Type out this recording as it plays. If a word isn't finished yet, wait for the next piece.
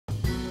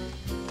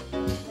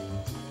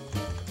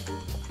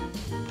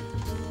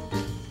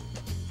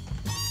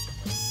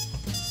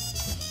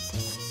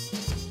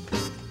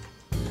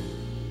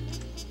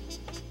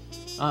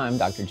I'm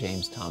Dr.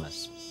 James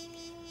Thomas.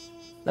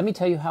 Let me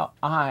tell you how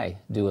I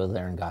do a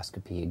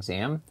laryngoscopy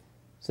exam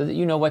so that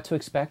you know what to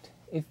expect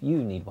if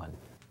you need one.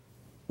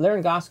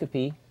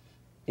 Laryngoscopy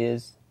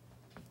is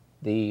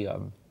the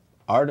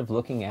art of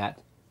looking at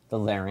the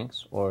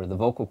larynx or the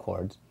vocal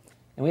cords.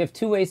 And we have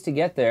two ways to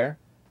get there.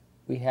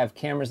 We have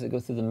cameras that go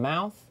through the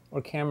mouth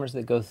or cameras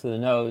that go through the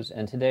nose.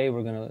 And today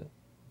we're going to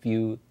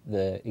view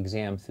the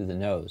exam through the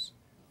nose.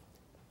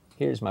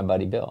 Here's my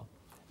buddy Bill.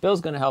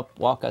 Bill's going to help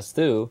walk us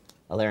through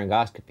a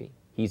laryngoscopy.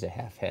 He's a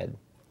half head.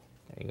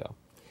 There you go.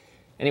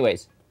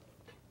 Anyways,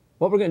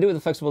 what we're going to do with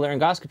the flexible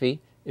laryngoscopy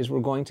is we're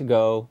going to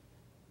go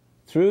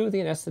through the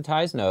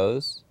anesthetized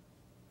nose,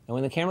 and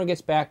when the camera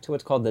gets back to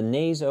what's called the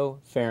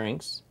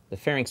nasopharynx, the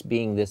pharynx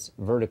being this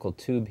vertical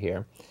tube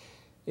here,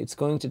 it's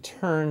going to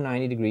turn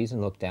 90 degrees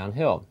and look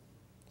downhill.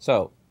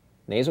 So,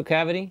 nasal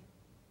cavity,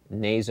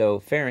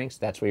 nasopharynx,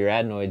 that's where your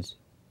adenoids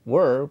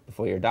were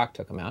before your doc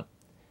took them out.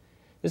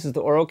 This is the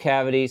oral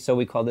cavity, so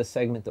we call this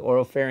segment the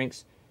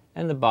oropharynx,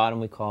 and the bottom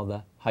we call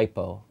the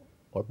hypo,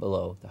 or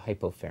below, the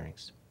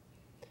hypopharynx.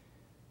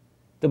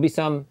 There'll be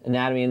some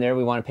anatomy in there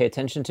we want to pay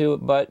attention to,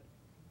 but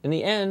in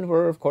the end,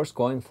 we're of course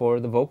going for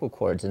the vocal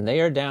cords, and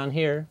they are down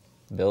here,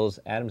 Bill's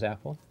Adam's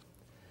apple.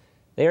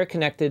 They are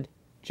connected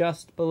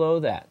just below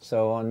that.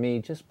 So on me,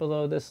 just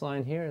below this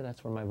line here,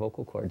 that's where my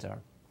vocal cords are.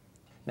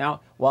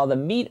 Now, while the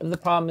meat of the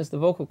problem is the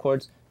vocal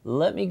cords,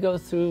 let me go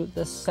through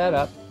the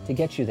setup to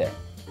get you there.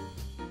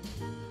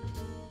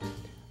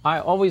 I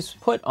always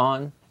put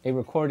on a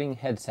recording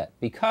headset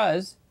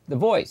because the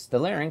voice, the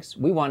larynx,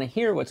 we want to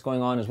hear what's going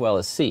on as well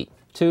as see.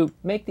 To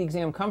make the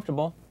exam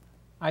comfortable,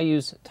 I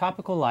use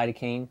topical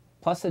lidocaine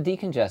plus a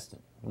decongestant.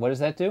 What does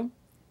that do?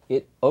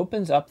 It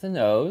opens up the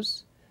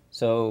nose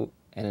and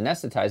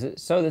anesthetizes it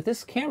so that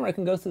this camera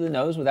can go through the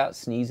nose without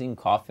sneezing,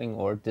 coughing,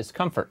 or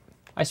discomfort.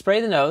 I spray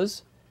the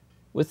nose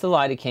with the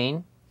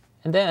lidocaine,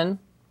 and then,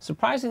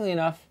 surprisingly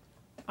enough,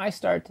 I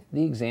start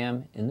the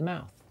exam in the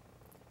mouth.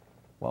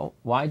 Well,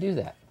 why do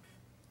that?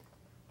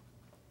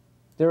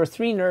 There are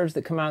 3 nerves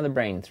that come out of the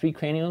brain, 3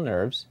 cranial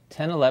nerves,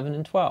 10, 11,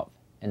 and 12.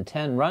 And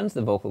 10 runs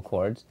the vocal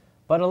cords,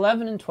 but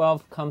 11 and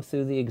 12 come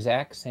through the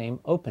exact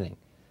same opening.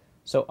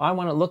 So I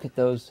want to look at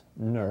those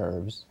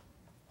nerves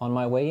on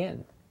my way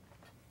in.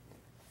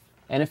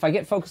 And if I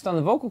get focused on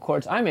the vocal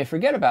cords, I may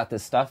forget about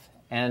this stuff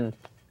and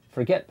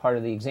forget part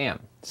of the exam.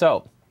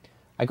 So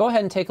I go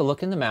ahead and take a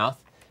look in the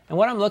mouth, and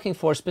what I'm looking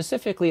for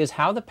specifically is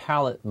how the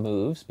palate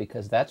moves,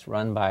 because that's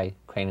run by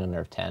cranial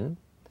nerve 10.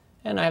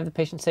 And I have the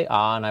patient say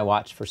ah, and I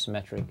watch for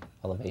symmetric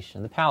elevation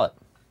of the palate.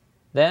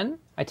 Then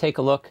I take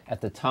a look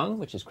at the tongue,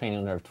 which is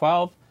cranial nerve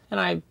 12,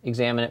 and I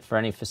examine it for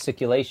any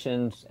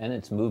fasciculations and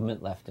its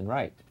movement left and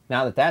right.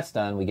 Now that that's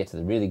done, we get to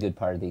the really good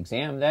part of the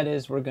exam. That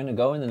is, we're going to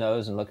go in the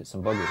nose and look at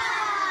some boogers.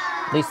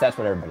 At least that's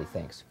what everybody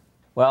thinks.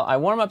 Well, I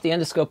warm up the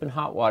endoscope in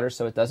hot water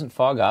so it doesn't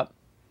fog up.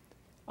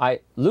 I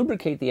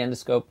lubricate the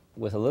endoscope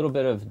with a little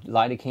bit of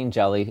lidocaine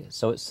jelly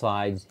so it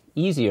slides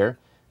easier,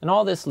 and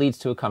all this leads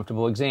to a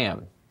comfortable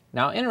exam.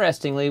 Now,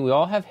 interestingly, we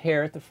all have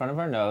hair at the front of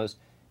our nose,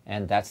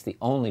 and that's the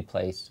only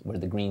place where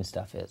the green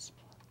stuff is.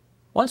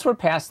 Once we're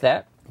past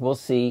that, we'll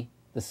see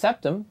the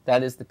septum,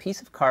 that is the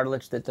piece of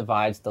cartilage that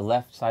divides the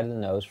left side of the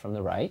nose from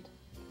the right,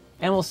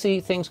 and we'll see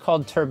things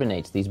called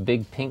turbinates, these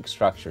big pink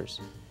structures,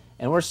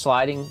 and we're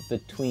sliding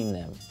between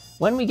them.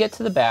 When we get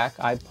to the back,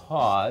 I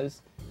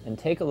pause and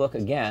take a look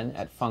again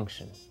at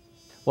function.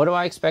 What do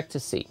I expect to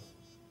see?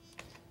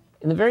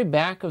 In the very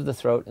back of the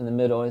throat, in the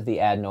middle, is the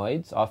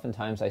adenoids.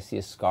 Oftentimes I see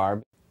a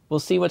scar. We'll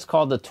see what's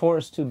called the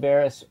torus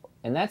tuberous,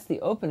 and that's the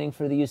opening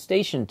for the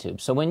eustachian tube.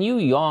 So when you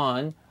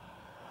yawn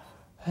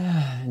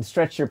and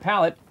stretch your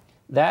palate,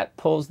 that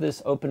pulls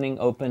this opening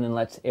open and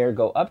lets air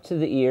go up to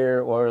the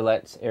ear or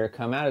lets air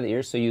come out of the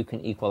ear so you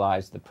can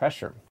equalize the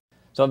pressure.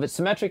 So if it's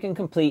symmetric and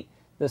complete,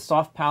 the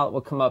soft palate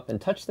will come up and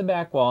touch the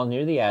back wall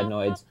near the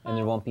adenoids, and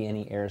there won't be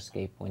any air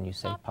escape when you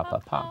say pa pa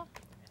pa.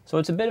 So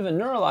it's a bit of a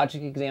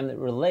neurologic exam that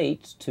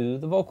relates to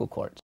the vocal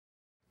cords.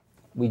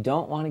 We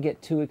don't want to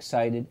get too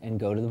excited and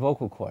go to the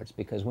vocal cords,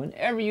 because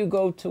whenever you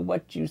go to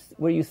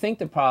where you think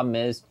the problem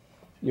is,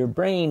 your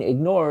brain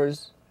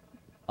ignores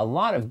a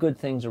lot of good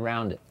things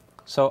around it.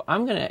 So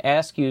I'm going to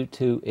ask you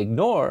to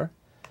ignore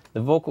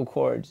the vocal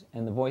cords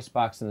and the voice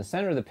box in the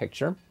center of the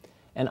picture,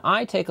 and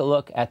I take a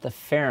look at the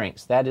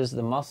pharynx. That is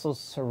the muscles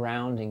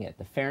surrounding it.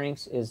 The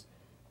pharynx is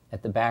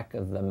at the back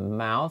of the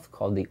mouth,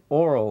 called the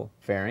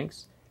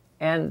oropharynx,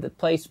 and the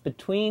place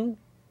between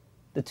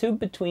the tube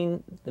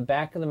between the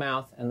back of the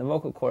mouth and the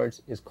vocal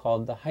cords is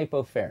called the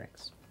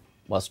hypopharynx.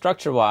 Well,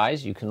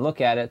 structure-wise, you can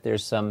look at it.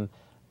 There's some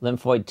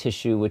lymphoid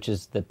tissue, which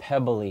is the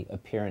pebbly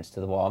appearance to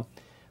the wall.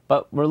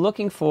 But we're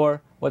looking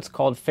for what's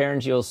called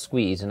pharyngeal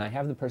squeeze, and I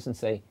have the person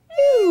say,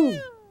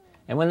 ew!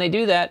 And when they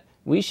do that,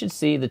 we should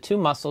see the 2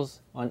 muscles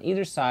on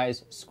either side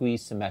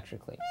squeeze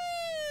symmetrically.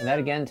 And that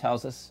again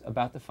tells us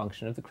about the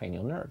function of the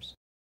cranial nerves.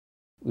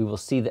 We will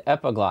see the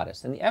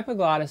epiglottis, and the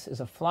epiglottis is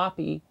a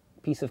floppy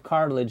piece of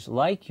cartilage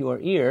like your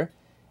ear,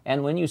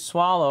 and when you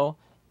swallow,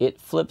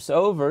 it flips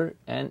over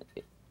and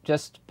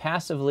just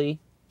passively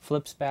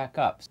flips back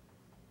up.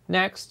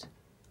 Next,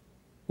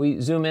 We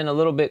zoom in a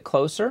little bit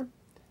closer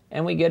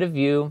and we get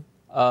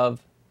a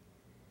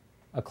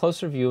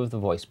closer view of the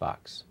voice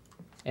box.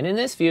 And in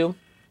this view,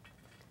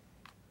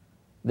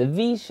 the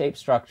V-shaped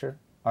structure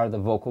are the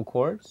vocal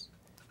cords.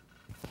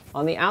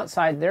 On the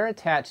outside, they're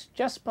attached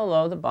just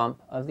below the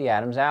bump of the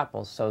Adam's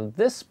apple. So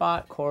this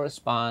spot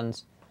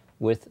corresponds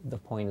with the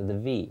point of the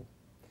V.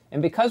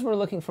 And because we're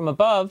looking from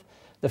above,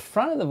 the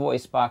front of the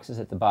voice box is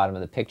at the bottom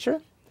of the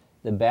picture,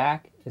 the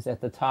back is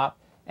at the top,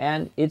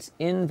 and it's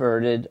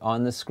inverted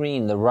on the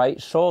screen. The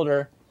right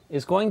shoulder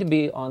is going to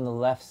be on the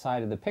left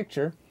side of the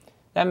picture.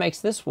 That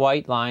makes this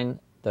white line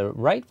the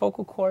right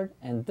vocal cord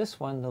and this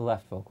one the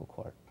left vocal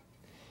cord.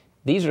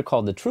 These are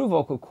called the true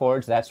vocal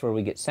cords. That's where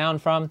we get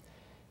sound from.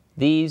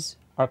 These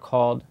are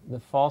called the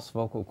false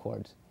vocal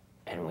cords.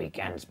 And we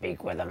can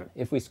speak with them.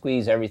 If we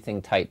squeeze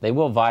everything tight, they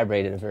will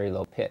vibrate at a very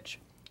low pitch,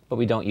 but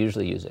we don't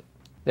usually use it.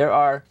 There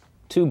are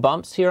two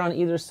bumps here on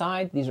either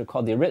side. These are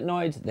called the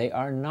arytenoids. They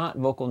are not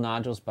vocal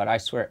nodules, but I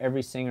swear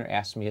every singer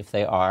asks me if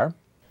they are.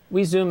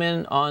 We zoom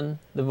in on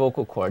the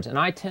vocal cords, and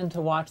I tend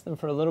to watch them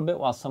for a little bit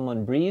while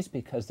someone breathes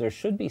because there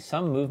should be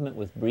some movement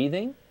with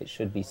breathing. It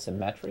should be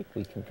symmetric.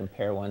 We can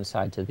compare one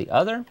side to the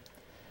other.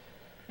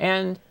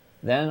 And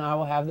then I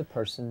will have the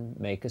person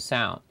make a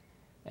sound.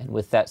 And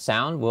with that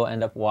sound, we'll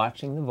end up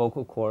watching the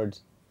vocal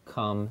cords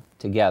come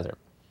together.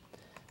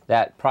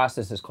 That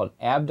process is called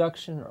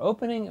abduction or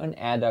opening and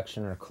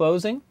adduction or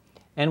closing.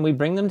 And we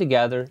bring them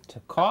together to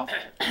cough,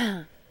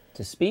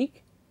 to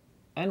speak,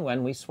 and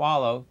when we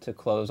swallow, to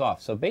close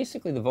off. So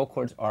basically the vocal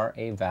cords are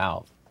a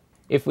valve.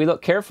 If we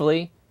look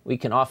carefully, we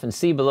can often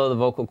see below the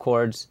vocal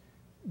cords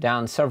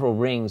down several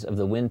rings of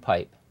the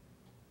windpipe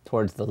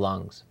towards the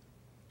lungs.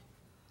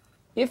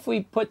 If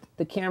we put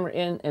the camera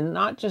in and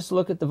not just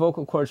look at the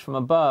vocal cords from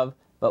above,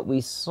 but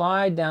we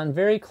slide down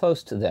very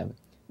close to them,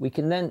 we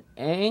can then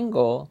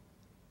angle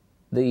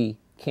the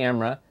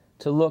camera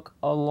to look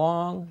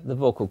along the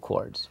vocal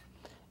cords.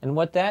 And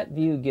what that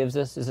view gives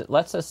us is it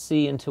lets us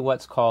see into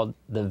what's called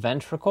the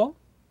ventricle.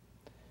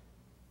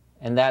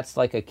 And that's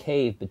like a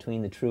cave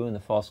between the true and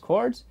the false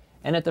cords.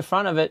 And at the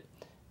front of it,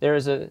 there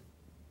is a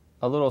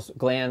little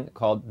gland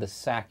called the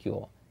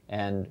saccule.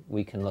 And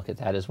we can look at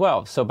that as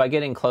well. So by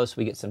getting close,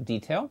 we get some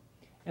detail.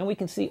 And we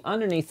can see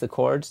underneath the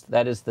cords,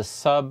 that is the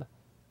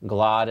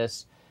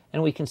subglottis.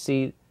 And we can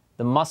see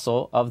the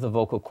muscle of the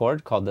vocal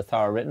cord called the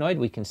thyroarytenoid.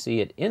 We can see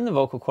it in the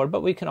vocal cord,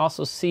 but we can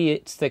also see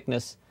its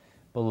thickness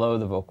below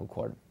the vocal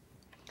cord.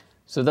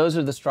 So those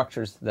are the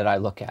structures that I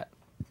look at.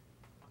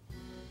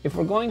 If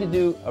we're going to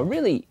do a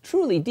really,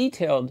 truly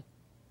detailed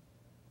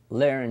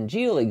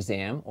laryngeal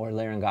exam or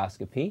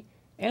laryngoscopy,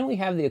 and we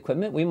have the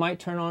equipment, we might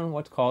turn on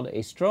what's called a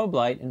strobe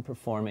light and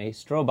perform a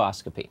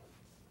stroboscopy.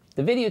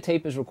 The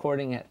videotape is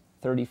recording at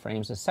 30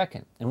 frames a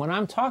second. And when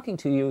I'm talking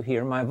to you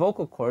here, my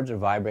vocal cords are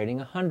vibrating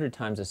 100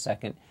 times a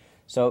second.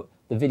 So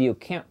the video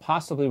can't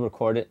possibly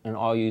record it and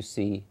all you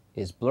see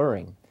is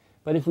blurring.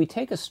 But if we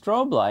take a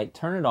strobe light,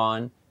 turn it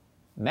on,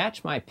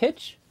 match my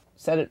pitch,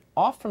 set it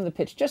off from the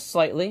pitch just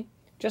slightly,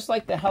 just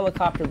like the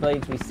helicopter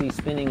blades we see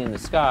spinning in the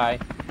sky,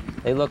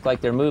 they look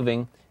like they're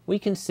moving, we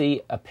can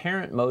see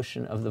apparent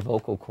motion of the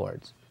vocal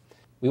cords.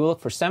 We will look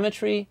for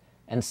symmetry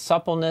and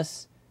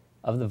suppleness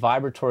of the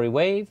vibratory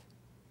wave.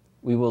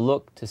 We will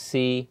look to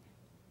see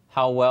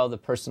how well the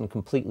person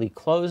completely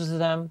closes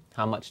them,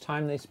 how much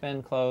time they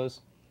spend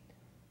closed,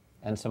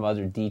 and some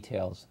other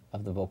details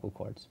of the vocal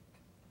cords.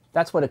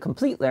 That's what a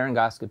complete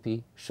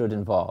laryngoscopy should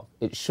involve.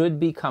 It should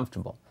be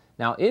comfortable.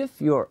 Now, if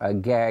you're a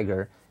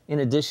gagger, in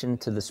addition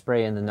to the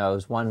spray in the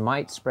nose, one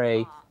might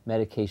spray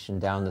medication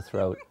down the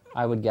throat.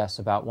 I would guess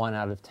about 1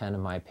 out of 10 of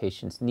my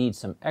patients need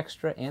some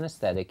extra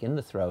anesthetic in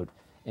the throat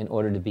in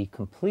order to be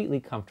completely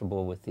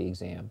comfortable with the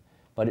exam.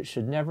 But it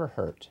should never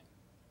hurt.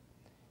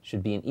 It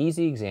should be an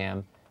easy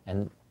exam,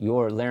 and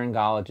your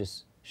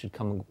laryngologist should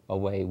come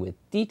away with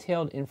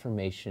detailed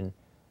information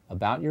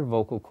about your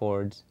vocal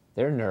cords,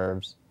 their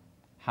nerves,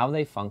 how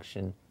they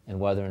function, and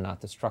whether or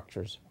not the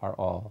structures are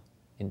all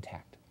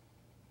intact.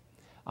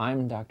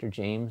 I'm Dr.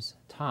 James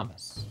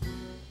Thomas.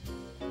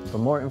 For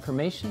more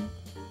information,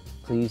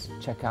 please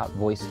check out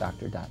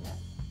voicedoctor.net.